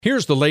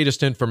Here's the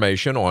latest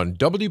information on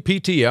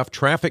WPTF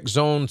Traffic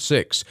Zone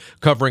 6,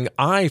 covering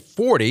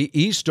I-40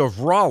 east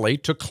of Raleigh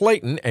to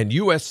Clayton and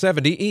US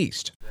 70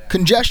 east.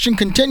 Congestion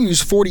continues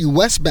 40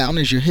 westbound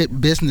as you hit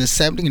Business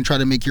 70 and try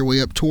to make your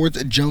way up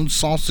towards Jones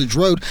Sausage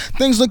Road.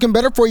 Things looking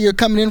better for you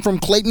coming in from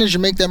Clayton as you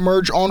make that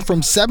merge on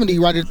from 70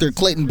 right at their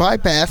Clayton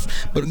bypass.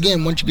 But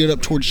again, once you get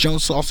up towards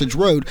Jones Sausage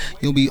Road,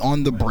 you'll be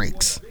on the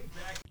brakes.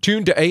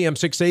 Tune to AM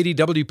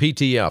 680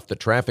 WPTF, the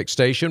traffic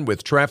station,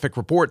 with traffic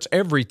reports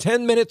every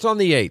 10 minutes on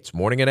the 8s,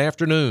 morning and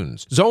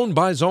afternoons.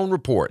 Zone-by-zone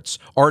reports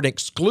are an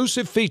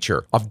exclusive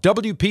feature of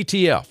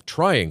WPTF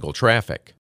Triangle Traffic.